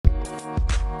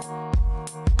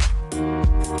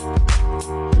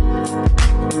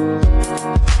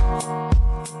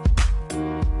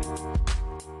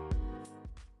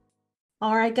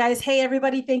right, guys. Hey,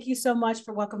 everybody. Thank you so much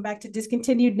for welcome back to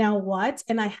Discontinued Now What?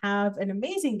 And I have an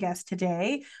amazing guest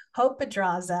today, Hope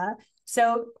Pedraza.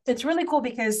 So it's really cool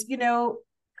because,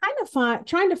 trying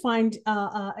to find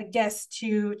a guest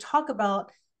to talk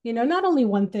about, not only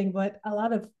one thing, but a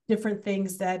lot of different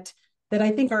things that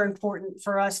I think are important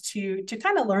for us to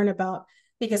kind of learn about.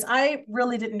 Because I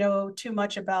really didn't know too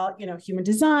much about, human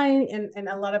design and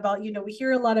a lot about, we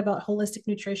hear a lot about holistic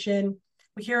nutrition.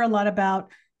 We hear a lot about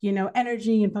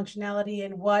energy and functionality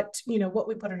and what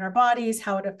we put in our bodies,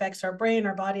 how it affects our brain,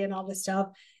 our body, and all this stuff.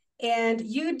 And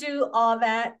you do all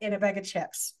that in a bag of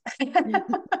chips.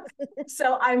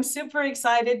 So I'm super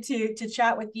excited to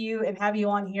chat with you and have you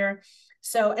on here.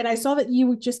 So, and I saw that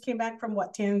you just came back from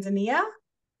what, Tanzania?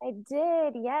 I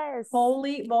did, yes.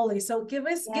 Holy moly. So give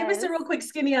us a real quick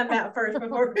skinny on that first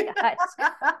before we Gosh.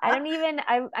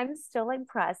 I'm still like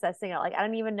processing it. Like I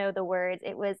don't even know the words.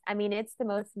 It's the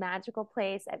most magical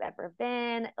place I've ever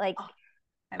been. Like oh,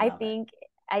 I I love it. think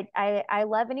I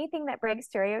love anything that breaks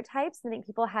stereotypes. I think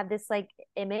people have this like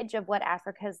image of what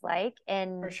Africa's like,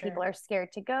 and For people sure. are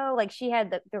scared to go. Like she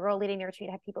had the girl leading the retreat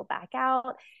had people back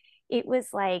out. It was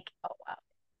like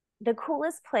the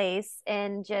coolest place,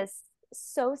 and just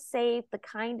so safe, the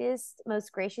kindest,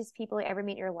 most gracious people you ever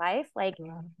meet in your life. Like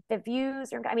the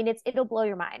views are, it'll blow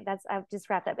your mind. I've just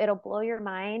wrapped up. It'll blow your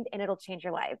mind and it'll change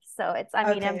your life. So I'm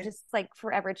Okay. just like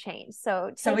forever changed.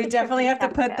 So So take we a trip to definitely East have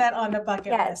to put Africa. that on the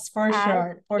bucket Yes. list for Add,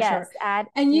 sure, for yes, sure. add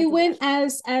And you Tanzania. went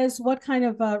as what kind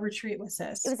of retreat was It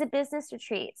this? was a business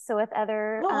retreat. So with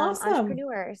other Oh, awesome.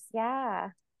 entrepreneurs. Yeah.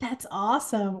 That's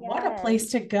awesome. What a Yes.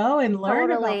 place to go and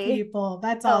learn about Totally. people.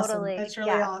 That's awesome. Totally. That's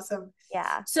really Yeah. awesome.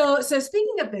 Yeah. So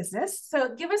speaking of business,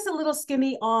 so give us a little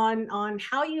skinny on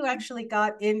how you actually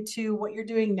got into what you're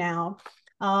doing now,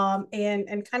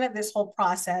 and kind of this whole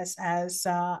process as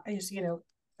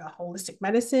holistic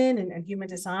medicine and human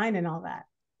design and all that.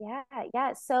 Yeah,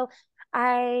 yeah. So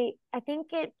I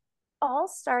think it all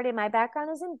started, my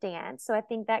background is in dance. So I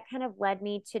think that kind of led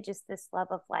me to just this love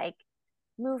of like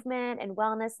movement and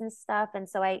wellness and stuff. And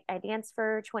so I danced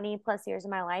for 20 plus years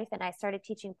of my life, and I started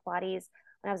teaching Pilates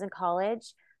when I was in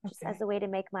college, just as Okay. a way to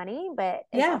make money, but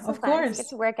it's Yeah, also of fun to get course.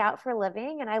 to work out for a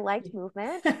living, and I liked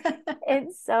movement.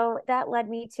 And so that led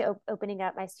me to opening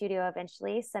up my studio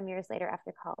eventually some years later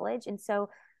after college. And so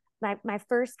my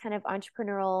first kind of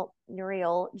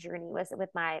entrepreneurial journey was with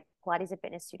my Pilates and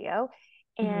fitness studio.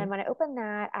 And Mhm. when I opened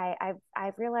that,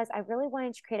 I've realized I really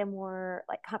wanted to create a more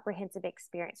like comprehensive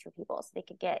experience for people, so they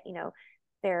could get,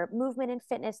 their movement and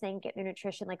fitness, they can get their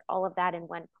nutrition, like all of that in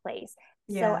one place.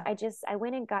 So Yeah. I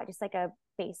went and got just like a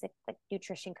basic like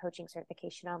nutrition coaching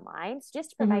certification online, so just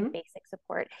to provide Hmm. basic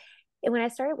support. And when I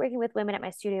started working with women at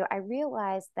my studio, I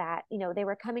realized that, they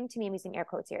were coming to me, I'm using air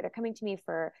quotes here, they're coming to me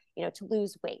for, to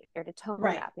lose weight or to tone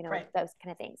Right, up, right. those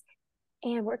kind of things.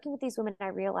 And working with these women, I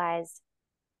realized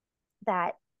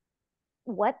that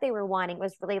what they were wanting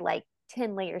was really like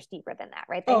 10 layers deeper than that,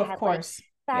 right? They Oh, of had like course.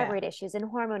 Yeah. thyroid issues and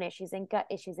hormone issues and gut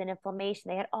issues and inflammation.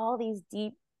 They had all these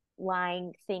deep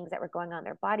lying things that were going on in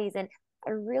their bodies. And I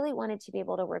really wanted to be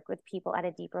able to work with people at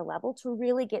a deeper level to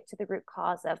really get to the root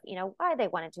cause of, why they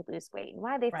wanted to lose weight and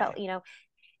why they felt, Right.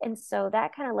 and so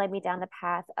that kind of led me down the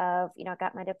path of, I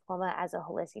got my diploma as a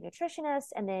holistic nutritionist,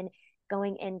 and then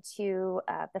going into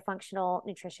the functional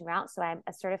nutrition route. So I'm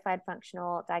a certified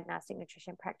functional diagnostic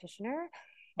nutrition practitioner.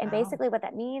 And Wow. basically, what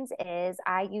that means is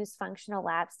I use functional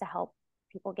labs to help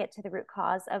people get to the root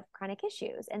cause of chronic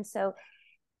issues. And so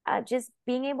just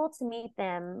being able to meet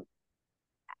them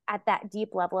at that deep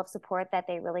level of support that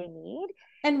they really need.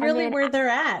 And And really then where they're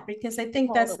at, because I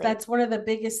think that's totally, that's one of the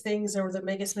biggest things or the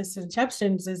biggest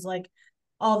misconceptions is like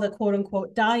all the quote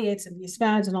unquote diets and these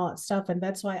fads and all that stuff. And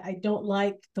that's why I don't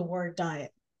like the word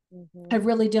diet. I mm-hmm.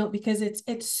 really don't, because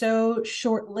it's so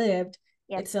short lived.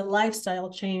 Yep, It's a lifestyle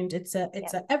change. It's yep,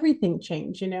 a everything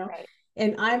change. right,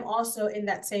 And I'm also in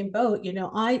that same boat.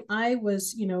 I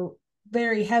was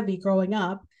very heavy growing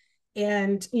up,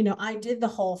 and I did the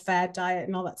whole fad diet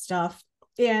and all that stuff,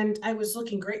 and I was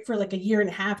looking great for like a year and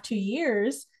a half, 2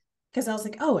 years, because I was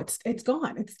like, oh, it's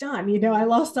gone, it's done. I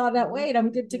lost all that mm-hmm. weight.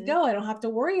 I'm good to Mm-hmm. go. I don't have to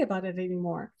worry about it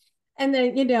anymore. And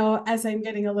then, as I'm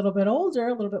getting a little bit older,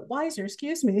 a little bit wiser,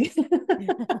 excuse me,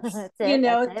 That's it.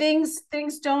 That's it.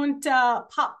 things don't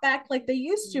pop back like they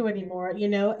used to anymore,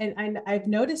 Mm-hmm. and I've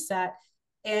noticed that.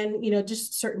 And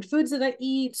just certain foods that I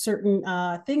eat, certain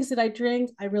things that I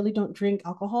drink. I really don't drink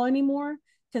alcohol anymore,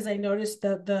 because I noticed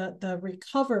the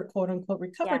recover, quote unquote,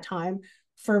 recover Yeah, time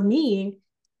for me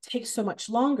takes so much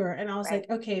longer. And I was right.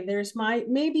 like, okay, there's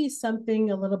maybe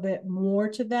something a little bit more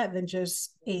to that than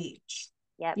just age.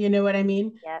 Yep. You know what I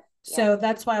mean? Yep. So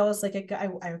that's why I was like, I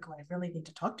really need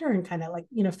to talk to her and kind of like,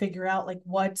 figure out like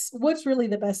what's really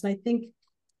the best. And I think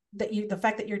that the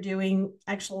fact that you're doing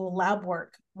actual lab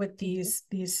work with these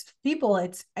people,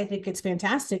 I think it's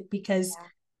fantastic because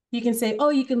you can say, oh,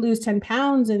 you can lose 10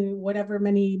 pounds in whatever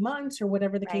many months or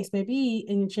whatever the case may be.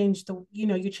 And you change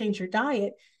you change your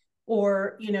diet,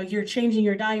 or, you're changing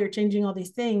your diet, you're changing all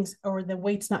these things, or the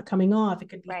weight's not coming off. It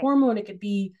could be hormone. It could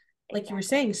be, like you were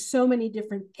saying, so many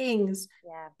different things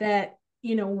that,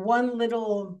 one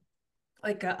little,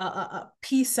 like a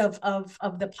piece of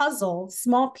the puzzle,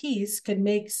 small piece, could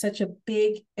make such a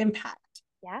big impact.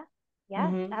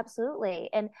 Absolutely.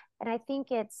 And I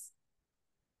think it's,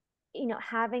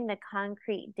 having the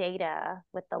concrete data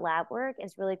with the lab work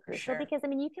is really crucial, because I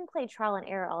mean, you can play trial and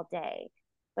error all day,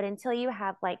 but until you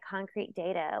have like concrete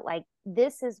data, like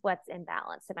this is what's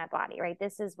imbalanced in my body, right?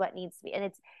 This is what needs to be.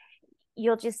 And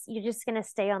you're just going to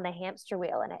stay on the hamster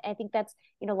wheel. And I think that's,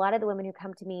 a lot of the women who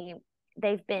come to me,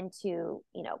 they've been to,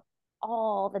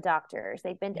 all the doctors.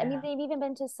 They've been, I mean, they've even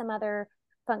been to some other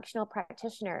functional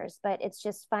practitioners, but it's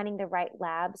just finding the right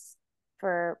labs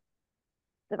for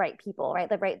the right people, right?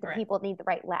 The people need the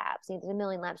right labs. There's a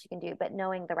million labs you can do, but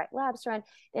knowing the right labs to run.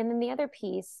 And then the other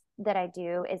piece that I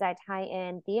do is I tie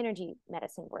in the energy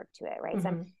medicine work to it, right? So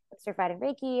I'm certified in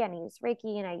Reiki, and I use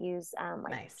Reiki, and I use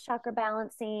chakra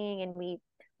balancing, and we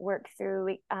work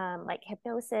through like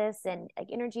hypnosis and like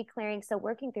energy clearing. So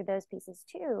working through those pieces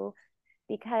too,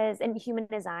 because, and human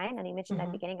design, and you mentioned at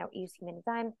the beginning, I use human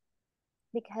design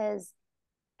because,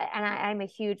 and I'm a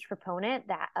huge proponent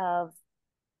of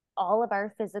all of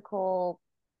our physical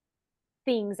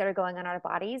things that are going on in our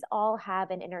bodies all have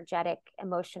an energetic,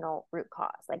 emotional root cause.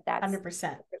 Like that's 100%,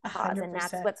 root cause, and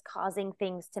that's what's causing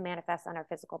things to manifest on our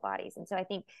physical bodies. And so I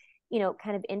think,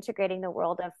 kind of integrating the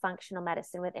world of functional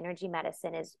medicine with energy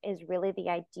medicine is really the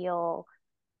ideal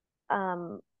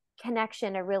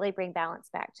connection to really bring balance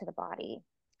back to the body.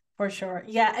 For sure.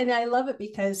 Yeah. And I love it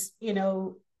because,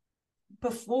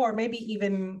 before, maybe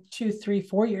even 2, 3,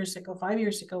 4 years ago, 5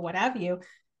 years ago, what have you,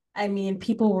 I mean,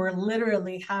 people were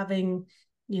literally having,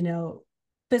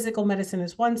 physical medicine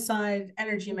as one side,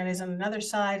 energy medicine on another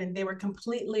side, and they were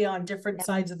completely on different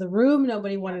sides of the room.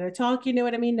 Nobody wanted to talk, you know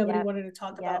what I mean? Nobody wanted to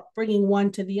talk about bringing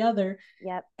one to the other.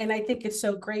 And I think it's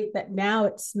so great that now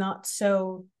it's not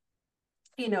so,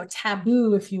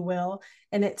 taboo, if you will,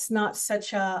 and it's not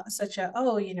such a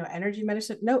oh, energy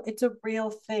medicine. No, it's a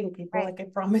real thing, people. Like, I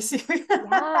promise you.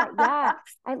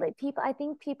 I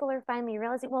think people are finally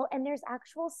realizing, well, and there's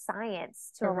actual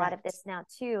science to a lot of this now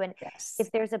too. And if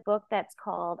there's a book that's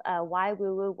called Why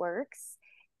Woo Woo Works,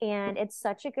 and it's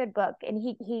such a good book, and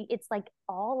it's like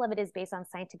all of it is based on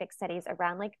scientific studies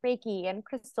around like Reiki and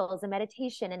crystals and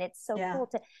meditation. And it's so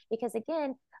cool because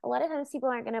again, a lot of times people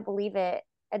aren't going to believe it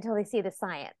until they see the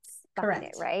science behind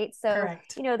it, right? So,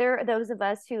 there are those of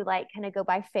us who like kind of go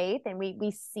by faith, and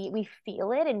we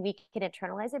feel it, and we can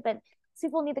internalize it, but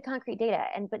people need the concrete data.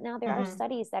 But now there are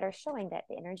studies that are showing that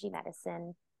the energy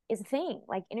medicine is a thing.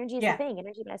 Like energy is a thing,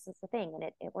 energy medicine is a thing, and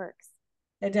it works.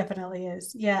 It definitely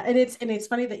is. Yeah. And it's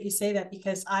funny that you say that,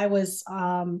 because I was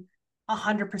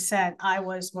 100%, I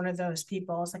was one of those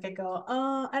people. It's like, I go,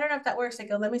 I don't know if that works. I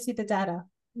go, let me see the data.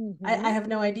 I have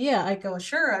no idea. I go,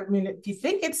 sure. I mean, if you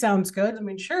think it sounds good, I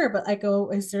mean, sure. But I go,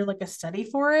 is there like a study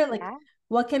for it? Like,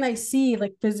 what can I see,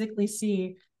 like physically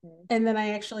see? And then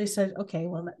I actually said, okay,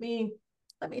 well, let me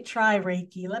try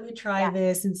Reiki. Let me try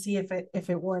this and see if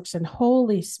it works. And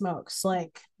holy smokes,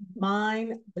 like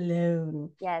mind blown.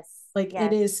 Like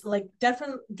it is like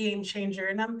definite game changer.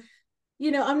 And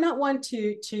I'm not one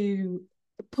to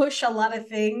push a lot of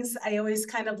things. I always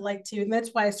kind of like to, and that's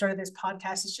why I started this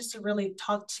podcast, is just to really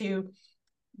talk to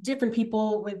different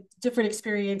people with different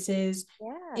experiences,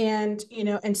 and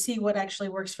and see what actually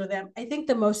works for them. I think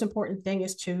the most important thing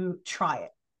is to try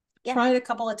it. Try it a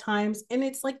couple of times, and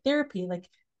it's like therapy. Like,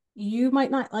 you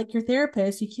might not like your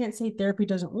therapist. You can't say therapy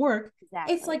doesn't work.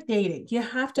 It's like dating. You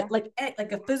have to like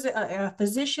a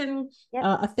physician,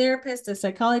 a therapist, a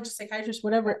psychologist, psychiatrist,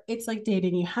 whatever. It's like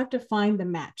dating. You have to find the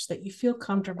match that you feel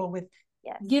comfortable with,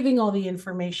 giving all the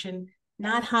information,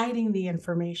 not hiding the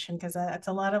information, because that's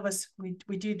a lot of us.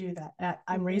 We do that.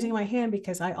 I'm raising my hand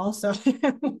because I also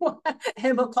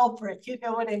am a culprit. You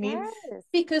know what I mean?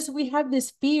 Because we have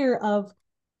this fear of,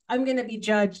 I'm going to be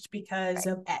judged because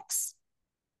of X.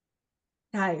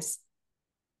 Guys,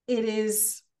 it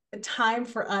is a time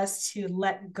for us to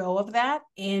let go of that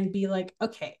and be like,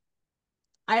 okay,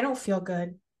 I don't feel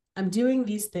good. I'm doing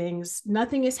these things.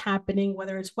 Nothing is happening,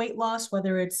 whether it's weight loss,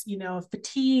 whether it's,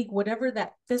 fatigue, whatever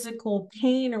that physical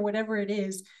pain or whatever it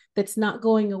is that's not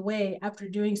going away after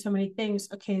doing so many things.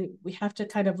 Okay, we have to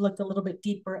kind of look a little bit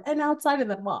deeper and outside of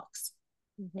the box.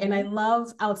 And I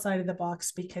love outside of the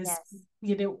box because,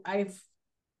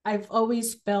 I've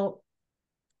always felt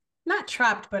not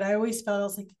trapped, but I always felt I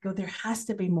was like, there has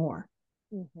to be more.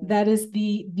 That is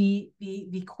the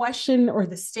question or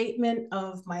the statement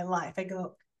of my life. I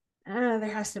go,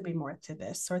 there has to be more to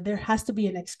this, or there has to be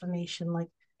an explanation. Like,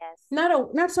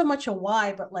 not so much a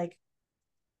why, but like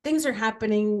things are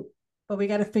happening, but we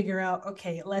got to figure out,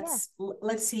 okay, let's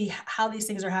see how these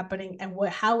things are happening and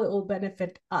how it will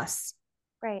benefit us.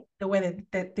 Right. The way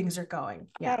that things are going.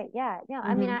 Yeah. Right. Yeah. No,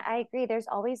 I mean, I agree. There's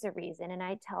always a reason. And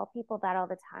I tell people that all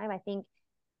the time. I think,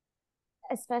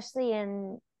 especially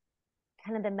in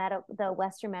kind of the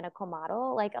Western medical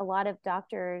model, like a lot of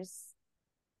doctors,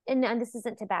 and this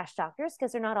isn't to bash doctors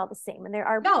because they're not all the same. And there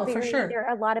are for sure. There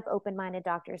are a lot of open-minded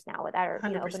doctors now that are,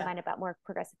 100%. Open-minded about more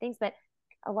progressive things, but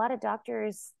a lot of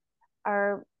doctors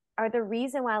are the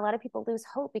reason why a lot of people lose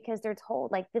hope, because they're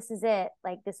told like, this is it,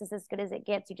 like this is as good as it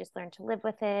gets, you just learn to live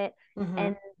with it.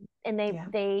 And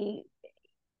they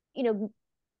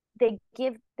they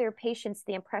give their patients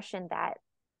the impression that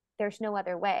there's no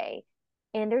other way,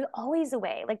 and there's always a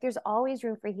way. Like there's always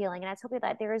room for healing, and I tell people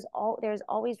that there's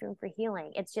always room for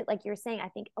healing. It's just like you're saying, I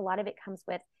think a lot of it comes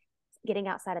with getting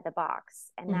outside of the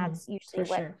box, and that's usually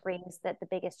what brings the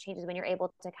biggest changes, when you're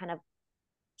able to kind of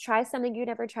try something you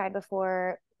never tried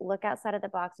before, look outside of the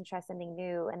box and try something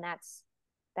new. And that's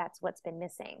what's been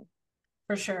missing.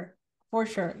 For sure.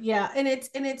 Yeah. And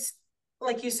it's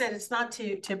like you said, it's not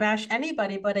to bash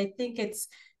anybody, but I think it's,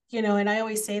 and I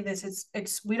always say this,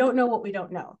 it's we don't know what we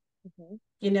don't know.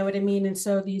 You know what I mean? And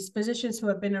so these physicians who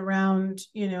have been around,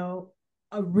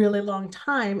 a really long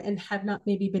time and have not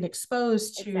maybe been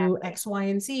exposed to X, Y,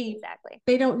 and Z.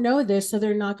 They don't know this. So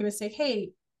they're not going to say,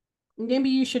 hey, maybe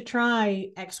you should try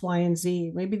X, Y, and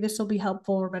Z. Maybe this will be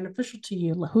helpful or beneficial to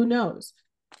you. Who knows?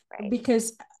 Right.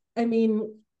 Because, I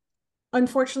mean,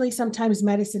 unfortunately, sometimes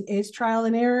medicine is trial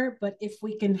and error, but if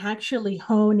we can actually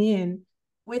hone in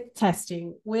with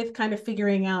testing, with kind of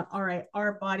figuring out, all right,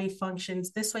 our body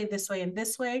functions this way, and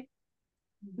this way,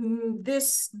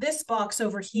 this box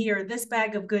over here, this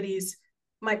bag of goodies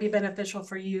might be beneficial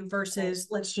for you versus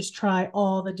let's just try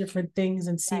all the different things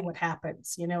and see what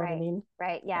happens. You know what I mean?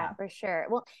 Right. Yeah, for sure.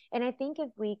 Well, and I think if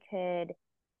we could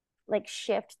like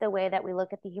shift the way that we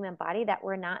look at the human body, that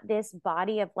we're not this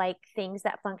body of like things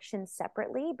that function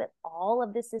separately, but all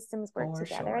of the systems work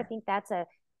together. I think that's a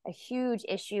huge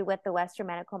issue with the Western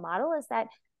medical model, is that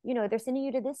they're sending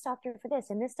you to this doctor for this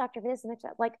and this doctor for this and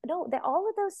that. Like, no, that all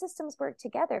of those systems work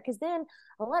together, because then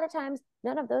a lot of times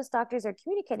none of those doctors are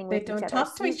communicating with each other. They don't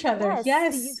talk to each other.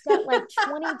 Yes. So you've got like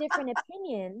 20 different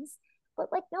opinions, but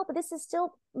like, no, but this is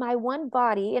still my one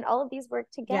body and all of these work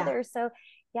together. So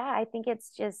yeah, I think it's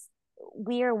just,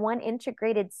 we are one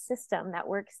integrated system that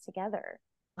works together.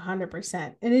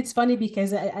 100%. And it's funny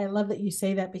because I love that you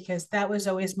say that, because that was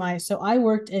always so I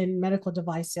worked in medical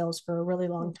device sales for a really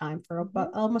long time, for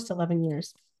about almost 11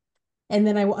 years. And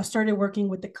then I started working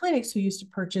with the clinics who used to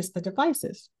purchase the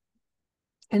devices.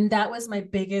 And that was my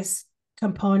biggest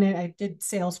component. I did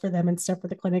sales for them and stuff for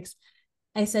the clinics.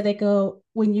 I go,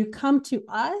 when you come to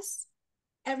us,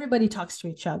 everybody talks to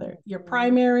each other. Your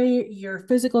primary, your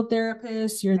physical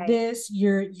therapist, your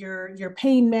your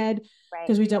pain med,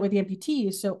 because we dealt with the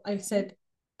amputees. So I said,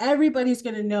 everybody's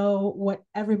going to know what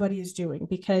everybody is doing,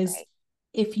 because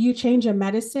if you change a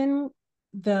medicine,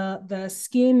 the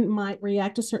skin might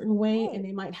react a certain way and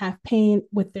they might have pain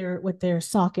with their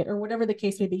socket or whatever the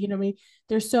case may be. You know what I mean?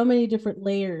 There's so many different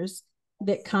layers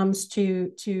that comes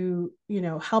to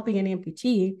helping an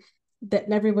amputee,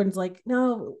 that everyone's like,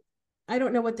 no, I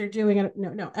don't know what they're doing.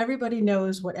 No, everybody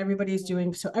knows what everybody's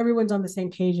doing. So everyone's on the same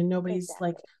page, and nobody's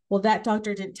like, well, that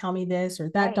doctor didn't tell me this, or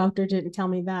that doctor didn't tell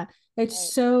me that.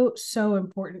 It's so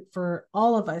important for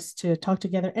all of us to talk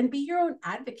together and be your own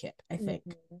advocate, I think.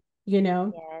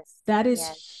 That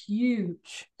is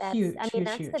huge. Huge. I mean,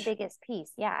 that's the biggest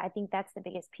piece. Yeah, I think that's the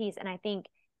biggest piece. And I think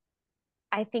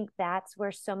that's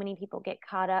where so many people get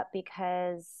caught up,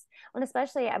 because, and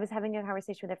especially, I was having a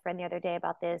conversation with a friend the other day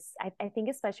about this. I think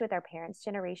especially with our parents'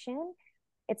 generation,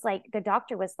 it's like the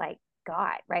doctor was like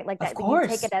God, right? Like that, you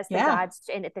take it as the God's,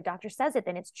 and if the doctor says it,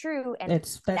 then it's true. And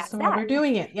that's why we're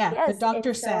doing it. Yeah. Yes. The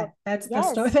doctor said, that's the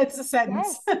story. That's the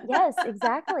sentence. Yes,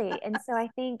 exactly. And so I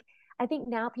think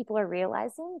now people are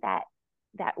realizing that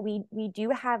we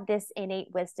do have this innate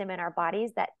wisdom in our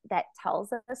bodies that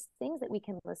tells us things that we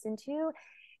can listen to.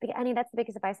 I mean, that's the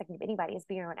biggest advice I can give anybody, is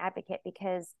be your own advocate,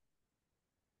 because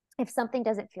if something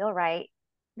doesn't feel right,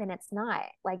 then it's not.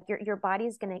 Like your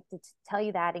body's going to tell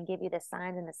you that and give you the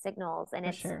signs and the signals. And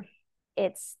For sure.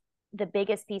 it's the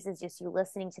biggest piece is just you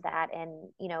listening to that and,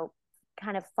 you know,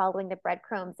 kind of following the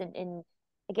breadcrumbs and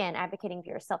again, advocating for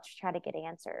yourself to try to get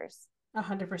answers.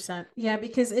 100%. Yeah,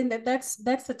 because that's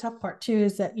the tough part too,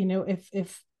 is that, you know,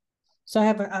 if so I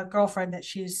have a girlfriend that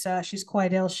she's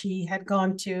quite ill. She had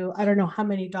gone to I don't know how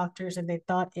many doctors, and they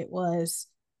thought it was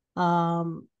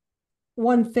um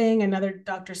one thing, another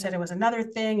doctor said it was another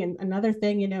thing and another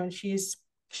thing, you know, and she's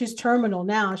terminal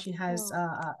now. She has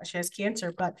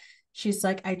cancer, but she's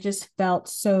like, I just felt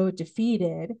so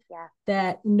defeated Yeah.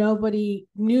 that nobody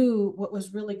knew what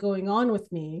was really going on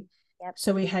with me. Yep.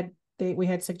 So we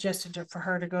had suggested for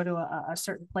her to go to a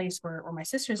certain place where my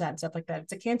sister's at and stuff like that.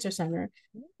 It's a cancer center.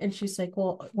 And she's like,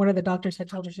 well, one of the doctors had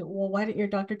told her, well, why didn't your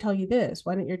doctor tell you this?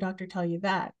 Why didn't your doctor tell you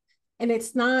that? And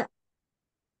it's not,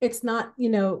 you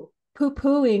know,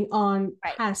 poo-pooing on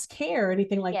Right. past care or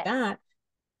anything like Yes. that.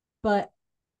 But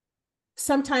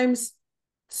sometimes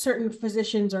certain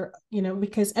physicians are, you know,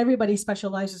 because everybody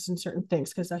specializes in certain things,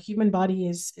 because the human body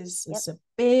is a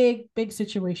big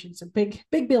situation. It's a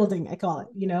big building, I call it,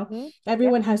 you know.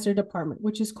 Everyone has their department,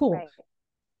 which is cool. Right.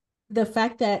 The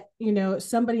fact that, you know,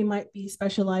 somebody might be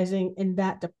specializing in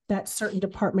that certain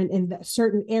department, in that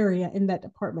certain area, in that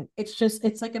department,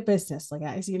 it's like a business, like,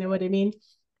 guys, you know what I mean?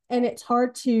 And it's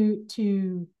hard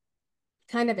to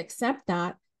kind of accept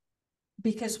that,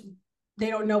 because they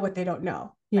don't know what they don't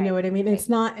know. You know what I mean? Right. It's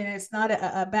not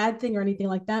a bad thing or anything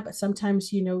like that. But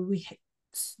sometimes, you know,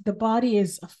 the body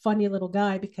is a funny little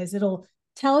guy, because it'll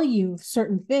tell you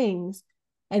certain things,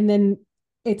 and then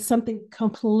it's something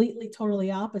completely,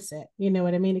 totally opposite. You know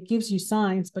what I mean? It gives you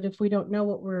signs, but if we don't know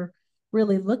what we're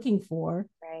really looking for,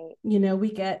 right, you know,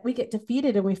 we get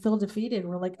defeated, and we feel defeated.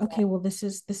 We're like, okay, well, this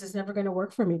is never going to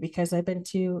work for me, because I've been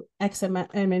to X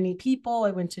many people.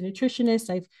 I went to nutritionists.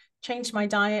 I've changed my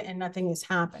diet, and nothing is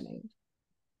happening.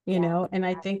 You know, and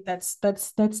I think that's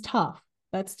tough.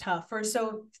 That's tough. Or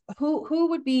so who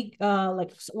would be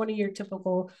like one of your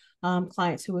typical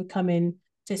clients who would come in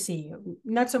to see you?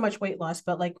 Not so much weight loss,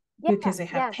 but like because they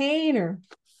have pain or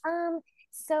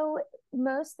so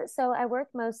I work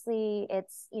mostly,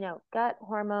 it's, you know, gut,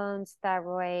 hormones,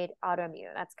 thyroid,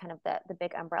 autoimmune. That's kind of the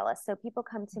big umbrella. So people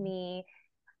come to me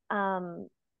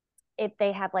if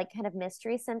they have like kind of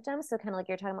mystery symptoms. So kind of like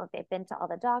you're talking about, they've been to all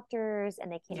the doctors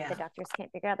and the doctors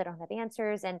can't figure out, they don't have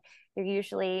answers, and they're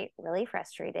usually really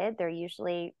frustrated. They're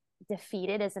usually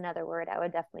defeated is another word I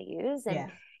would definitely use.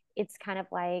 And it's kind of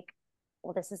like,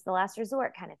 well, this is the last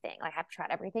resort kind of thing. Like, I've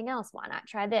tried everything else. Why not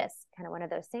try this? Kind of one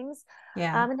of those things.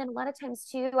 And then a lot of times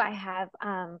too, I have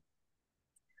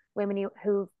women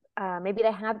who maybe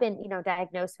they have been, you know,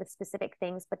 diagnosed with specific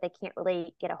things, but they can't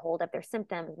really get a hold of their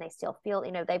symptoms, and they still feel,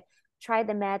 you know, they've tried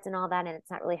the meds and all that, and it's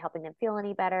not really helping them feel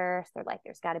any better. So they're like,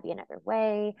 there's got to be another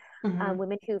way.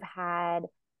 Women who've had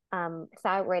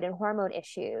thyroid and hormone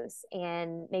issues,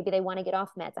 and maybe they want to get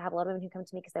off meds. I have a lot of women who come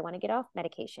to me because they want to get off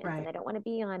medications, and they don't want to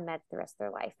be on meds the rest of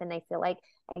their life, and they feel like,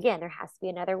 again, there has to be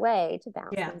another way to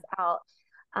balance things out.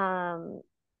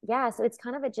 So it's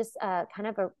kind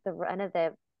of the run of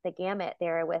the gamut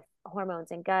there with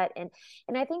hormones and gut, and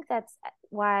I think that's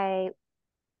why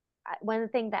one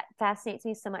thing that fascinates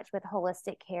me so much with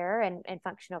holistic care and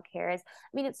functional care is, I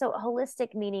mean, it's so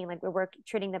holistic, meaning like we're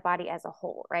treating the body as a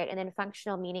whole, right? And then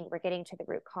functional, meaning we're getting to the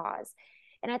root cause.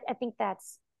 And I think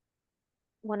that's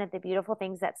one of the beautiful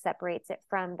things that separates it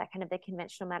from that kind of the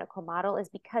conventional medical model, is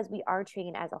because we are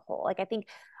treating as a whole. Like I think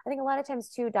a lot of times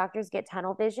too, doctors get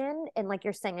tunnel vision, and like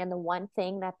you're saying, and the one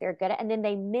thing that they're good at, and then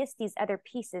they miss these other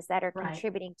pieces that are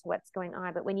contributing to what's going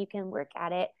on. But when you can work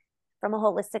at it from a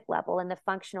holistic level and the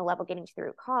functional level, getting to the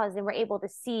root cause, then we're able to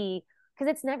see,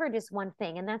 because it's never just one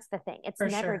thing. And that's the thing. It's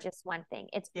never just one thing.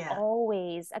 It's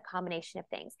always a combination of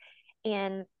things.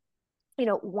 And, you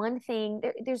know, one thing,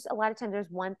 there's a lot of times there's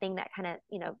one thing that kind of,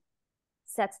 you know,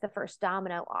 sets the first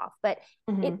domino off. But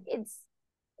it's,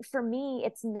 for me,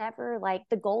 it's never like,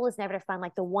 the goal is never to find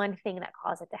like the one thing that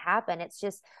caused it to happen. It's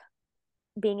just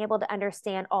being able to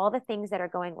understand all the things that are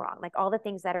going wrong, like all the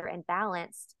things that are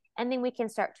imbalanced. And then we can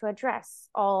start to address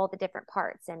all the different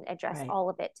parts and address all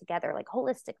of it together, like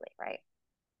holistically, right?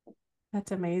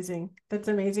 That's amazing. That's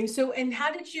amazing. So, and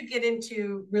how did you get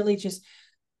into really just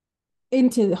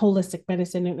into holistic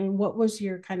medicine, and what was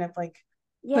your kind of like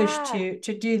push to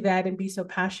do that and be so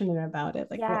passionate about it?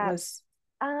 Like what was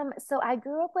so I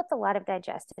grew up with a lot of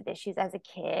digestive issues as a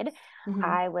kid.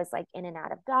 I was like in and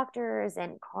out of doctors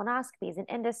and colonoscopies and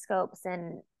endoscopes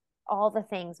and all the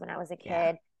things when I was a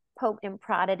kid. Poked and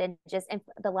prodded, and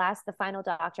the final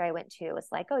doctor I went to was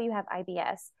like, oh, you have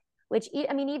IBS. which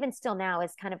I mean, even still now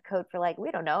is kind of code for like,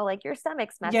 we don't know, like your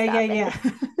stomach's Yeah, messed yeah, up.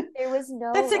 And yeah. there was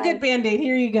no That's a good like, Band-Aid.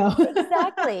 Here you go.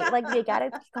 exactly. Like you got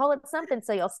to call it something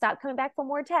so you'll stop coming back for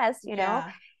more tests, you know?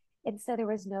 Yeah. And so there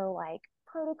was no like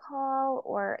protocol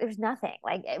or there's nothing.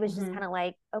 Like it was just Mm-hmm. kind of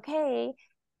like, okay.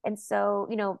 And so,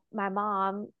 you know, my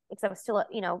mom, because I was still,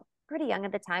 you know, pretty young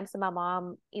at the time. So my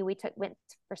mom, you know, went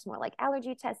for some more like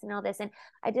allergy tests and all this. And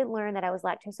I did learn that I was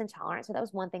lactose intolerant. So that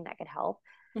was one thing that could help.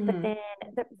 But Mm-hmm.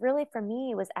 then really for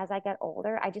me was as I got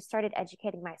older, I just started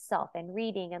educating myself and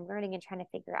reading and learning and trying to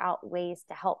figure out ways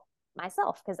to help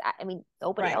myself. Cause I mean,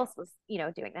 nobody Right. else was, you know,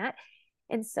 doing that.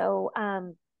 And so,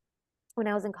 when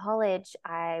I was in college,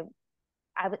 I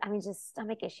mean, just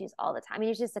stomach issues all the time. I mean,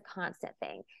 it's just a constant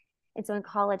thing. And so in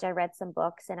college, I read some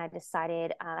books and I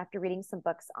decided after reading some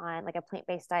books on like a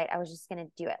plant-based diet, I was just going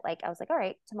to do it. Like I was like, all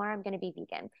right, tomorrow I'm going to be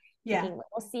vegan, Yeah. thinking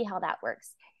we'll see how that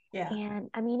works. Yeah. And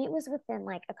I mean, it was within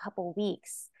like a couple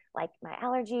weeks, like my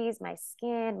allergies, my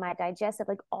skin, my digestive,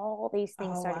 like all these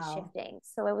things Oh, started wow. shifting.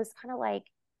 So it was kind of like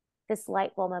this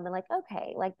light bulb moment, like,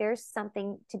 okay, like there's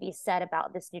something to be said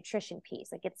about this nutrition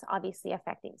piece. Like it's obviously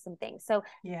affecting some things. So I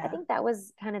Yeah. think that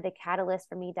was kind of the catalyst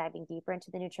for me diving deeper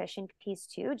into the nutrition piece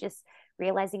too, just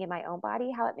realizing in my own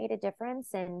body how it made a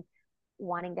difference and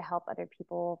wanting to help other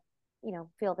people, you know,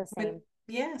 feel the With same.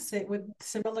 yes, it with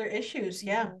similar issues.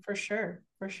 Yeah, Mm-hmm. for sure.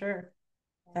 For sure.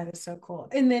 Yeah. That is so cool.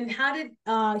 And then how did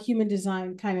human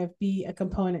design kind of be a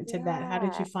component to that? How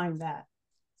did you Yeah. find that?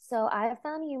 So I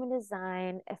found human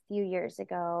design a few years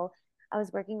ago. I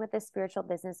was working with a spiritual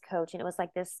business coach, and it was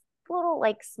like this little,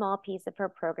 like, small piece of her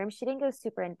program. She didn't go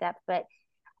super in depth, but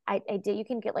I did. You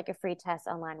can get like a free test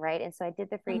online, right? And so I did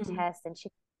the free Mm-hmm. test, and she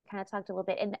kind of talked a little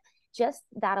bit, and just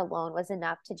that alone was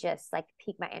enough to just like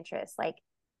pique my interest. Like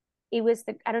it was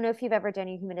I don't know if you've ever done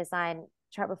a human design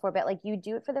chart before, but like you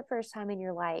do it for the first time, and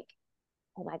you're like,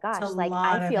 oh my It's a gosh, like I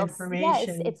lot of feel, yes,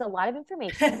 information. it's a lot of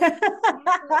information.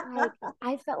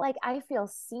 I felt like I feel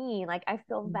seen, like I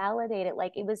feel validated.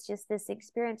 Like it was just this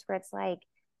experience where it's like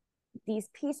these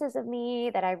pieces of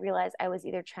me that I realized I was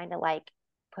either trying to like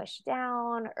push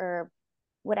down or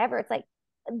whatever. It's like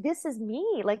this is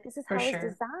me, like this is For how I was sure.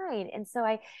 designed. And so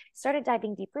I started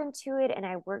diving deeper into it, and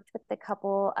I worked with a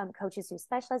couple coaches who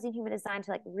specialize in human design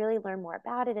to like really learn more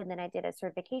about it. And then I did a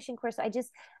certification course. So I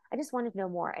just wanted to know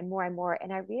more and more and more.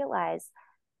 And I realized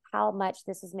how much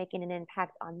this is making an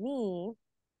impact on me,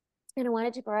 and I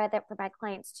wanted to provide that for my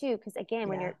clients too, because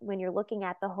again, Yeah. when you're looking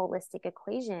at the holistic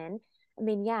equation, I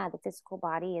mean, yeah, the physical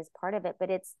body is part of it, but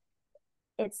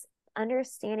it's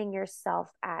understanding yourself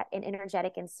at an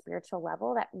energetic and spiritual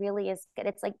level that really is good.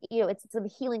 It's like, you know, it's a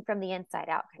healing from the inside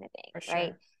out kind of thing, For right?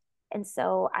 sure. And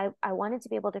so I wanted to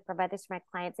be able to provide this for my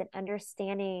clients and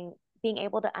understanding, being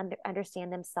able to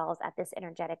understand themselves at this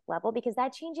energetic level, because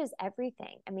that changes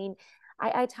everything. I mean,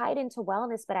 I tie it into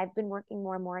wellness, but I've been working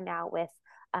more and more now with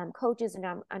coaches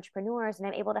and entrepreneurs, and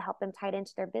I'm able to help them tie it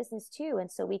into their business too.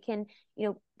 And so we can, you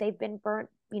know, they've been burnt,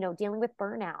 you know, dealing with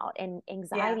burnout and Yeah.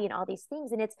 anxiety and all these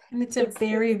things. And And it's a it's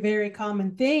very, very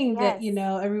common thing that, yes.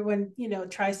 everyone,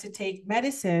 tries to take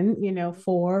medicine,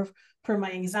 Mm-hmm. for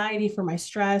my anxiety, for my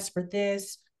stress, for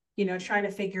this, trying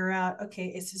to figure out, okay,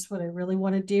 is this what I really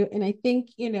want to do? And I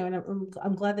think, and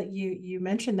I'm glad that you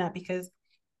mentioned that, because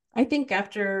I think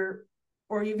after,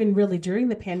 or even really during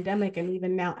the pandemic, and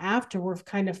even now after, we're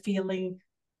kind of feeling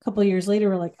a couple of years later,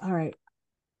 we're like, all right,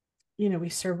 we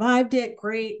survived it.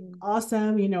 Great.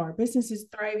 Awesome. Our business is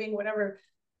thriving, whatever.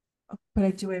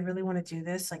 But do I really want to do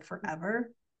this like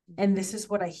forever? And Mm-hmm. this is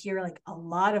what I hear. Like a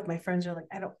lot of my friends are like,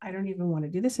 I don't even want to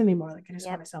do this anymore. Like I just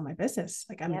Yep. want to sell my business.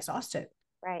 Like I'm Yep. exhausted,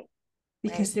 Right. Right.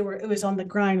 because it was on the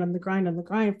grind, on the grind, on the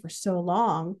grind for so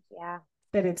long, Yeah.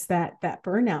 that it's that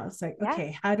burnout. It's like, Yeah.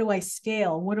 okay, how do I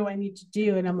scale? What do I need to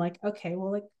do? And I'm like, okay,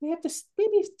 well, like we have to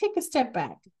maybe take a step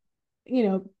back.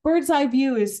 Bird's eye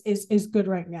view is good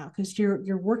right now, because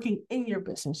you're working in your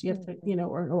business. You have to, Mm-hmm.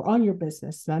 or on your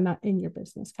business, not in your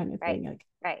business, kind of Right. thing. Like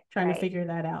Right. trying to Right. figure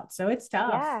that out. So it's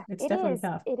tough. Yeah, It's it definitely is.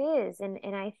 tough. It is.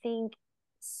 And I think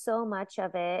so much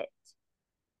of it,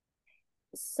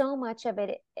 so much of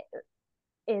it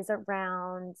is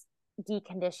around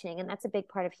deconditioning. And that's a big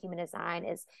part of human design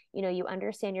is, you know, you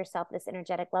understand yourself at this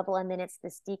energetic level. And then it's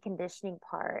this deconditioning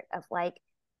part of like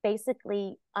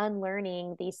basically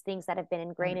unlearning these things that have been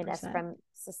ingrained in us 100%. from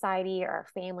society or our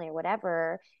family or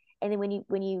whatever. And then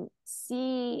when you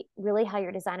see really how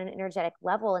you're designed on an energetic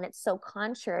level and it's so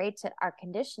contrary to our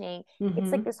conditioning,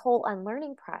 it's like Mm-hmm. this whole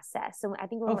unlearning process. So I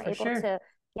think when Oh, we're for able sure. to,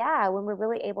 yeah, when we're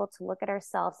really able to look at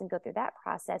ourselves and go through that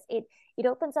process, it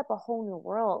opens up a whole new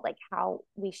world, like how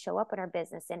we show up in our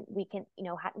business, and we can, you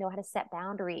know, know how to set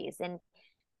boundaries, and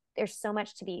there's so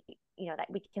much to be, that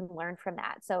we can learn from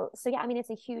that. So yeah, I mean, it's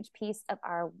a huge piece of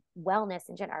our wellness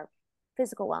and our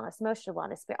physical wellness, emotional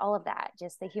wellness, all of that.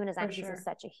 Just the human design piece is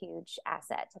such a huge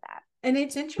asset to that. And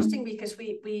it's interesting because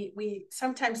we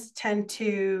sometimes tend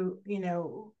to,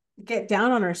 get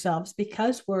down on ourselves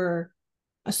because we're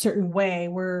a certain way.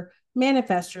 We're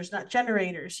manifestors, not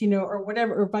generators, or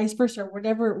whatever, or vice versa, or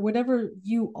whatever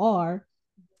you are.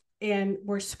 And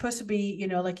we're supposed to be,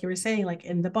 like you were saying, like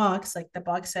in the box, like the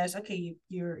box says, okay,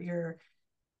 you're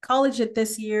college at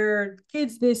this year,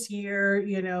 kids this year,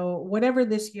 whatever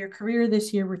this year, career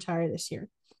this year, retire this year.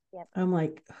 Yep. I'm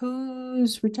like,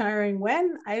 who's retiring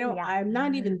when? I'm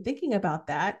not even thinking about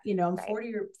that. I'm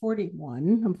 40 or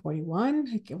 41. I'm 41.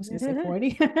 I was going to say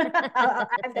 40. I'll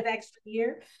add that extra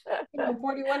year.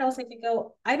 41. I was like,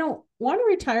 I don't want to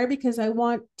retire because I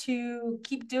want to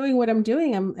keep doing what I'm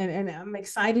doing. I'm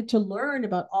excited to learn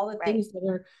about all the things that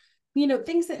are,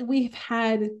 things that we've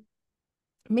had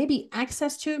maybe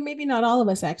access to, maybe not all of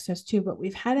us access to, but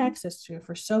we've had access to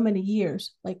for so many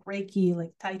years, like Reiki,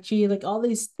 like Tai Chi, like all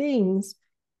these things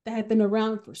that have been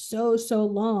around for so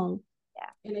long. Yeah.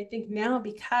 And I think now,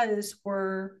 because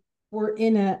we're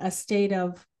in a state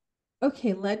of,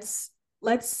 okay, let's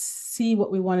see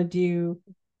what we want to do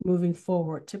moving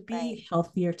forward to be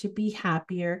healthier, to be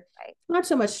happier, not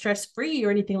so much stress-free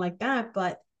or anything like that,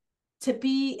 but to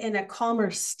be in a calmer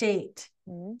state,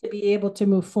 to be able to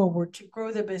move forward, to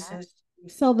grow the business,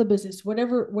 sell the business,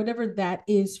 whatever that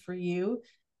is for you,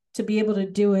 to be able to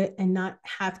do it and not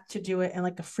have to do it in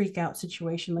like a freak out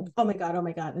situation, like, oh my God,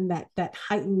 and that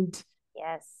heightened,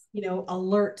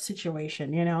 alert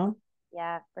situation,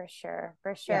 Yeah, for sure.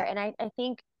 Yeah. And I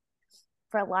think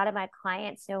for a lot of my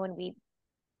clients, when we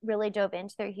really dove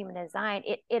into their human design,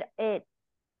 it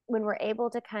when we're able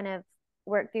to kind of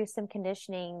work through some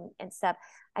conditioning and stuff,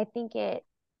 I think it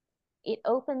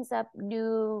opens up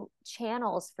new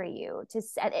channels for you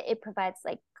it provides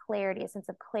like clarity, a sense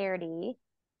of clarity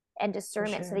and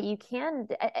discernment, so that you can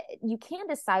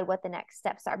decide what the next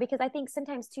steps are. Because I think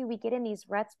sometimes too, we get in these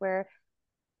ruts where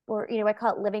I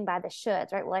call it living by the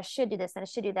shoulds, right? Well, I should do this and I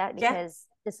should do that because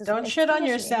this is, don't shit on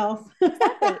yourself.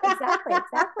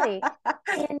 Exactly.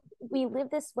 And we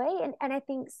live this way. And I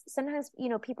think sometimes,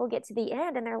 people get to the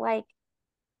end and they're like,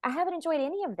 I haven't enjoyed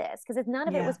any of this because none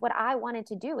of it was what I wanted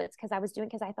to do. It's because I was doing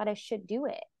because I thought I should do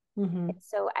it. And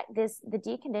so the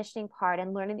deconditioning part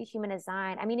and learning the human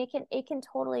design, I mean, it can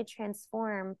totally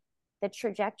transform the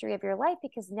trajectory of your life,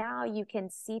 because now you can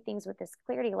see things with this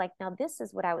clarity. Like, now this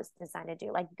is what I was designed to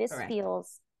do. Like, this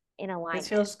feels in alignment. This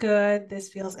feels good. This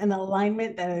feels in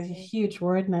alignment. That is a huge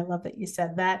word. And I love that you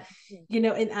said that,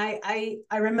 and I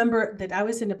remember that I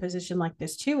was in a position like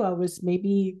this too. I was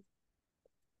maybe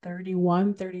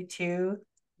 31, 32,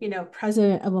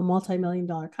 president of a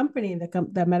multi-million-dollar company,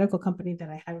 the medical company that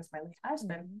I had with my late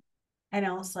husband. And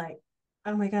I was like,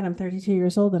 oh my God, I'm 32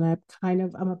 years old and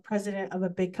I'm a president of a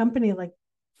big company. Like,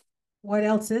 what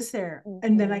else is there?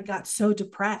 And then I got so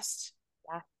depressed.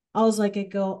 Yeah. I was like,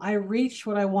 I reached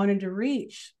what I wanted to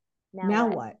reach. Now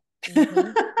what?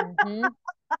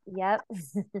 Yep.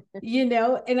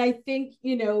 And I think,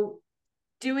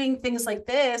 doing things like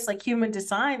this, like human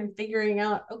design, and figuring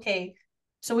out, okay,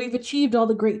 so we've achieved all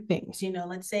the great things,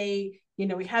 let's say,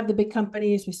 we have the big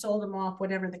companies, we sold them off,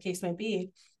 whatever the case might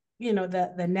be,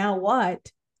 the now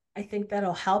what, I think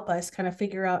that'll help us kind of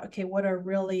figure out, okay, what our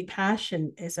really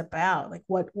passion is about, like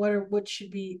what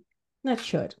should be, not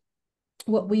should,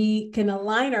 what we can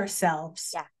align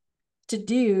ourselves to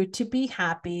do to be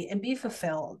happy and be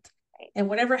fulfilled. And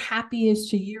whatever happy is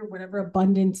to you, whatever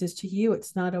abundance is to you,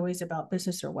 it's not always about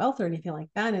business or wealth or anything like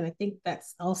that. And I think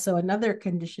that's also another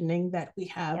conditioning that we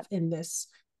have in this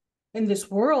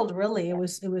world, really. It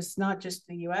was not just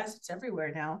the US, it's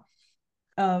everywhere now,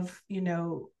 of,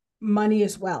 money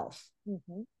is wealth.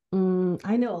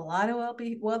 I know a lot of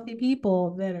wealthy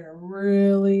people that are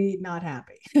really not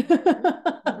happy,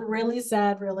 really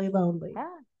sad, really lonely,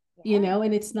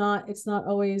 and it's not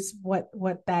always what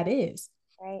that is.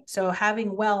 Right. So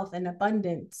having wealth and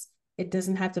abundance, it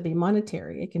doesn't have to be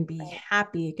monetary. It can be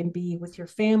happy. It can be with your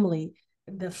family,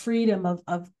 the freedom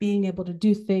of being able to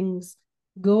do things,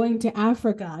 going to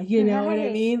Africa, you know what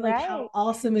I mean? Like, how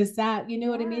awesome is that? You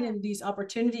know what I mean? And these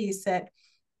opportunities that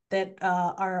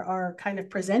are kind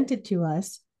of presented to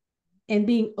us, and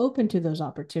being open to those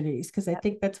opportunities. Because I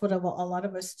think that's what a lot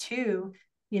of us too,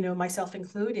 myself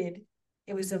included,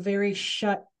 it was a very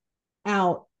shut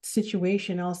out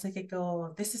situation. I was like,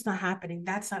 this is not happening,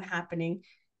 that's not happening,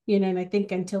 and I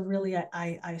think until really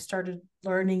I started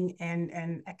learning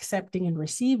and accepting and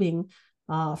receiving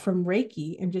from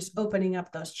Reiki, and just opening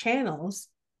up those channels,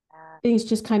 things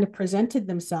just kind of presented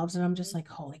themselves. And I'm just like,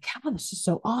 holy cow, this is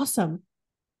so awesome.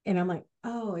 And I'm like,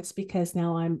 oh, it's because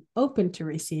now I'm open to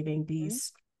receiving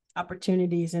these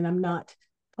opportunities, and I'm not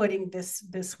putting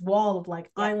this wall of like,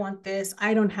 I want this,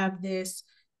 I don't have this,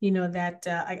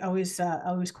 that I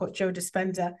always quote Joe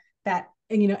Dispenza, that,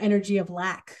 energy of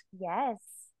lack. Yes.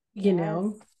 you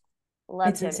know Love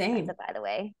it's Joe insane. Dispenza, by the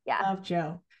way. Yeah. Love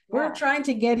Joe. We're Yeah. trying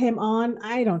to get him on.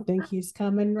 I don't think he's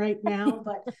coming right now,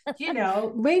 but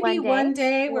maybe one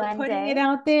day we're putting it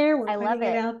out there. We're I love putting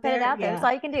it it. out Put it there. out there. Yeah. That's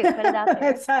all you can do. Put it out there.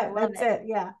 That's I it. love That's it. it.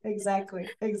 Yeah, exactly.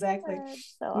 Exactly.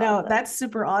 So No, awesome. that's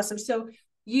super awesome. So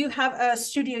you have a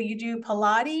studio, you do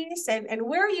Pilates, and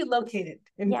where are you located?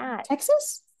 In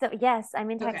Texas? So yes,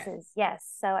 I'm in Texas. Yes.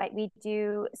 So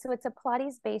it's a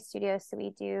Pilates based studio. So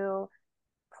we do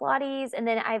Pilates, and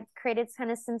then I've created kind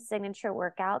of some signature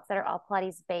workouts that are all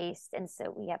Pilates based. And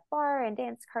so we have bar and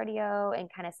dance cardio and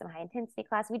kind of some high intensity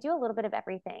class. We do a little bit of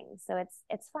everything. So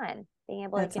it's fun being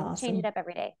able to change it up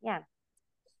every day. Yeah.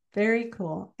 Very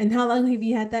cool. And how long have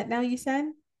you had that now, you said?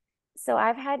 So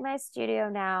I've had my studio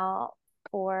now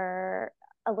for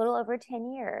a little over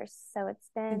 10 years. So it's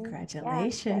been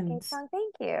congratulations. long.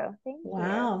 Thank you. Thank you.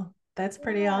 Wow. That's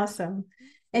pretty awesome.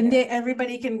 And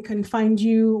everybody can find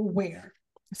you where?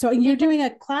 So you're doing a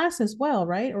class as well,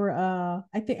 right? Or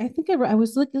I think I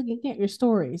was looking at your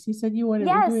stories. You said you wanted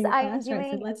to doing a class,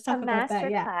 right? So let's talk about that.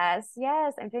 Yeah. Class.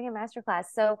 Yes, I'm doing a master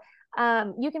class. So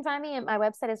you can find me at my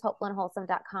website is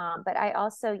hopefulandwholesome.com. But I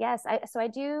also, I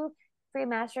do free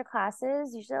master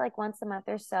classes, usually like once a month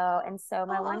or so. And so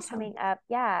my one coming up,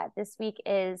 this week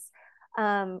is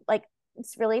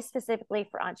it's really specifically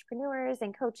for entrepreneurs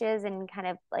and coaches and kind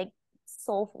of like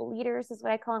soulful leaders is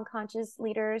what I call them, conscious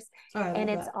leaders. And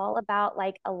it's all about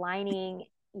like aligning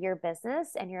your business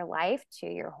and your life to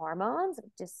your hormones,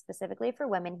 just specifically for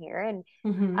women here. And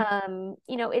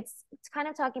it's kind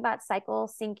of talking about cycle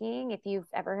syncing, if you've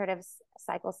ever heard of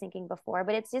cycle syncing before,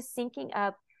 but it's just syncing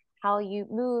up how you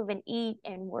move and eat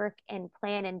and work and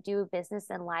plan and do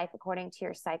business and life according to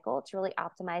your cycle to really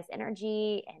optimize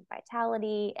energy and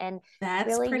vitality, and that's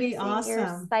really pretty using awesome.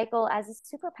 your cycle as a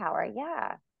superpower.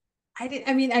 Yeah.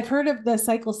 I've heard of the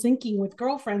cycle syncing with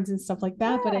girlfriends and stuff like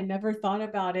that, but I never thought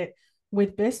about it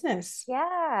with business.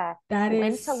 Yeah. That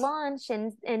when is to launch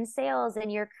and sales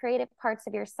and your creative parts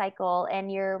of your cycle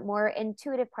and your more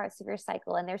intuitive parts of your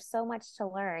cycle. And there's so much to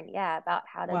learn. Yeah. About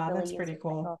how to really that's pretty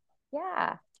cool. Cycle.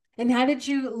 Yeah. And how did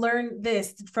you learn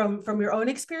this from your own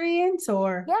experience,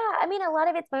 or? Yeah, I mean, a lot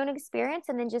of it's my own experience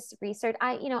and then just research.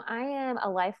 I am a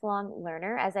lifelong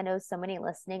learner, as I know so many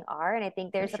listening are. And I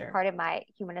think there's a part of my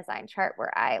human design chart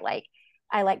where I like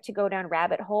to go down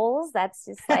rabbit holes. That's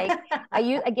just like, I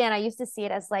used to see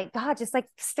it as like, God, just like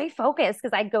stay focused,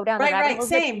 because I go down the rabbit holes.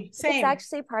 Same. It's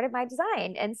actually part of my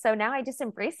design. And so now I just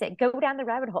embrace it, go down the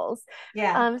rabbit holes.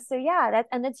 Yeah. So yeah,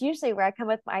 that's usually where I come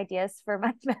with my ideas for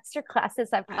my master classes.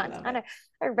 I've gone down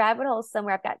a rabbit hole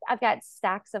somewhere. I've got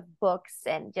stacks of books,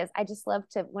 and I just love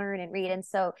to learn and read. And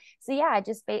so yeah,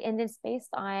 and it's based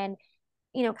on,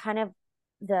 kind of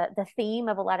the theme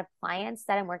of a lot of clients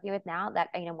that I'm working with now, that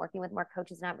I'm working with more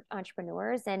coaches and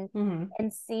entrepreneurs, and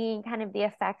seeing kind of the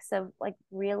effects of like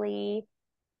really,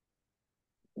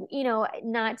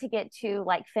 not to get too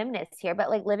like feminist here, but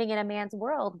like living in a man's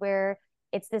world where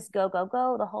it's this go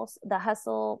the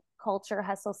hustle culture,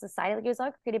 hustle society. Like, it was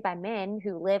all created by men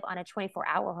who live on a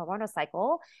 24-hour hormonal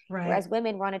cycle, whereas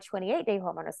women were on a 28-day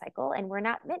hormonal cycle, and we're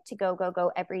not meant to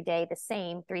go every day the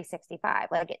same 365.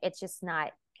 Like it's just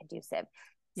not conducive.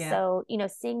 So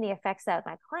seeing the effects of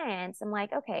my clients, I'm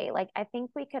like, okay, like I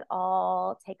think we could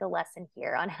all take a lesson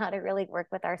here on how to really work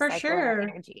with our cycle and our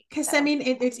energy. Because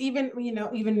it's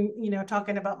even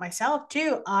talking about myself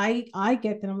too, I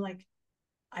get that. I'm like,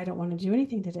 I don't want to do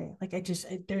anything today. Like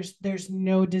there's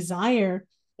no desire.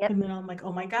 And then I'm like,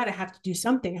 oh my God, I have to do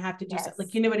something. I have to do something.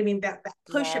 Like, you know what I mean? That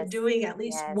push of doing at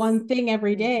least one thing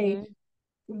every day,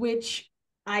 which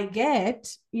I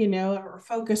get, or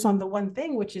focus on the one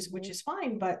thing, which is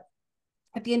fine. But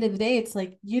at the end of the day, it's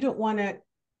like,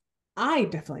 I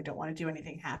definitely don't want to do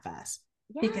anything half-ass,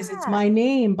 because it's my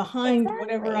name behind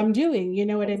whatever I'm doing. You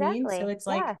know what I mean? So it's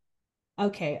like,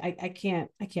 okay, I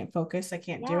can't focus. I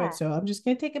can't do it. So I'm just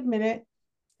going to take a minute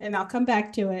and I'll come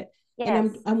back to it.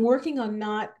 And I'm working on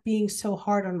not being so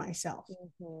hard on myself.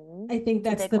 I think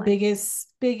that's the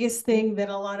biggest thing that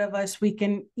a lot of us, you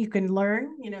can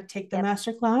learn, take the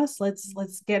master class.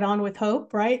 Let's get on with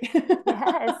hope, right?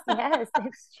 Yes,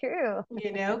 it's true.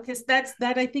 Because that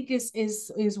I think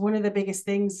is one of the biggest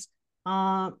things,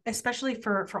 especially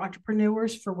for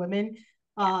entrepreneurs, for women.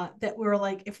 that we're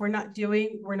like, if we're not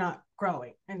doing, we're not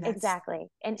growing. And that's exactly.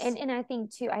 And I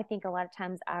think too, I think a lot of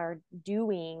times our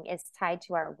doing is tied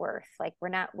to our worth. Like we're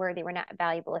not worthy, we're not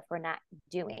valuable if we're not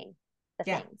doing the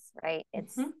things, right?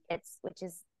 It's which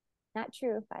is not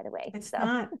true, by the way. It's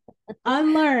not.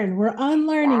 Unlearn. We're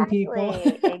unlearning people.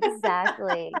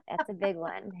 Exactly. That's a big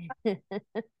one.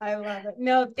 I love it.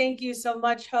 No, thank you so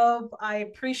much, Hope. I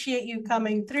appreciate you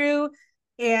coming through.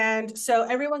 And so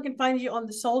everyone can find you on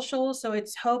the socials. So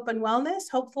it's Hope and Wellness,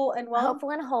 Hopeful and Well.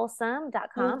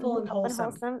 Hopefulandwholesome.com. Hopeful and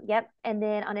Wholesome. Yep. And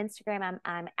then on Instagram,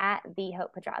 I'm at the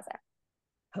Hope Pedraza.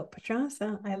 Hope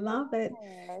Pedraza. I love it.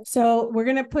 So we're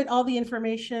going to put all the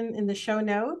information in the show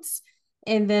notes.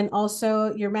 And then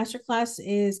also your masterclass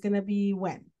is going to be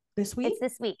when? This week? It's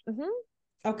this week.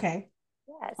 Okay.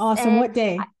 Yes. Awesome. And what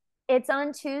day? It's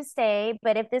on Tuesday,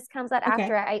 but if this comes out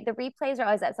after, the replays are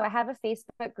always up. So I have a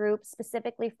Facebook group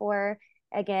specifically for,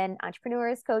 again,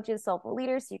 entrepreneurs, coaches, soulful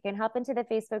leaders. So you can hop into the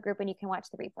Facebook group and you can watch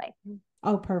the replay.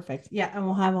 Oh, perfect. Yeah. And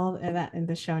we'll have all of that in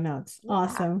the show notes. Yeah.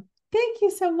 Awesome. Thank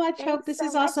you so much, Thanks Hope. This so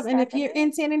is awesome. And if you're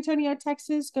in San Antonio,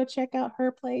 Texas, go check out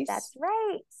her place. That's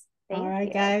right. All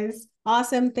right, guys.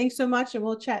 Awesome. Thanks so much. And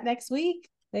we'll chat next week.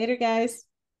 Later, guys.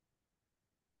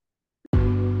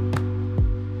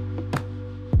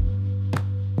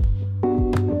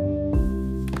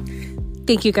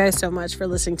 Thank you guys so much for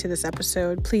listening to this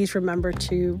episode. Please remember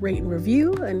to rate and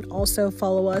review and also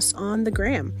follow us on the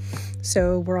gram.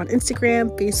 So we're on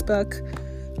Instagram, Facebook,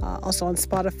 also on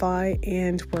Spotify,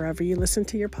 and wherever you listen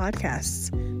to your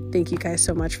podcasts. Thank you guys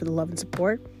so much for the love and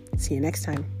support. See you next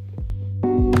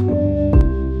time.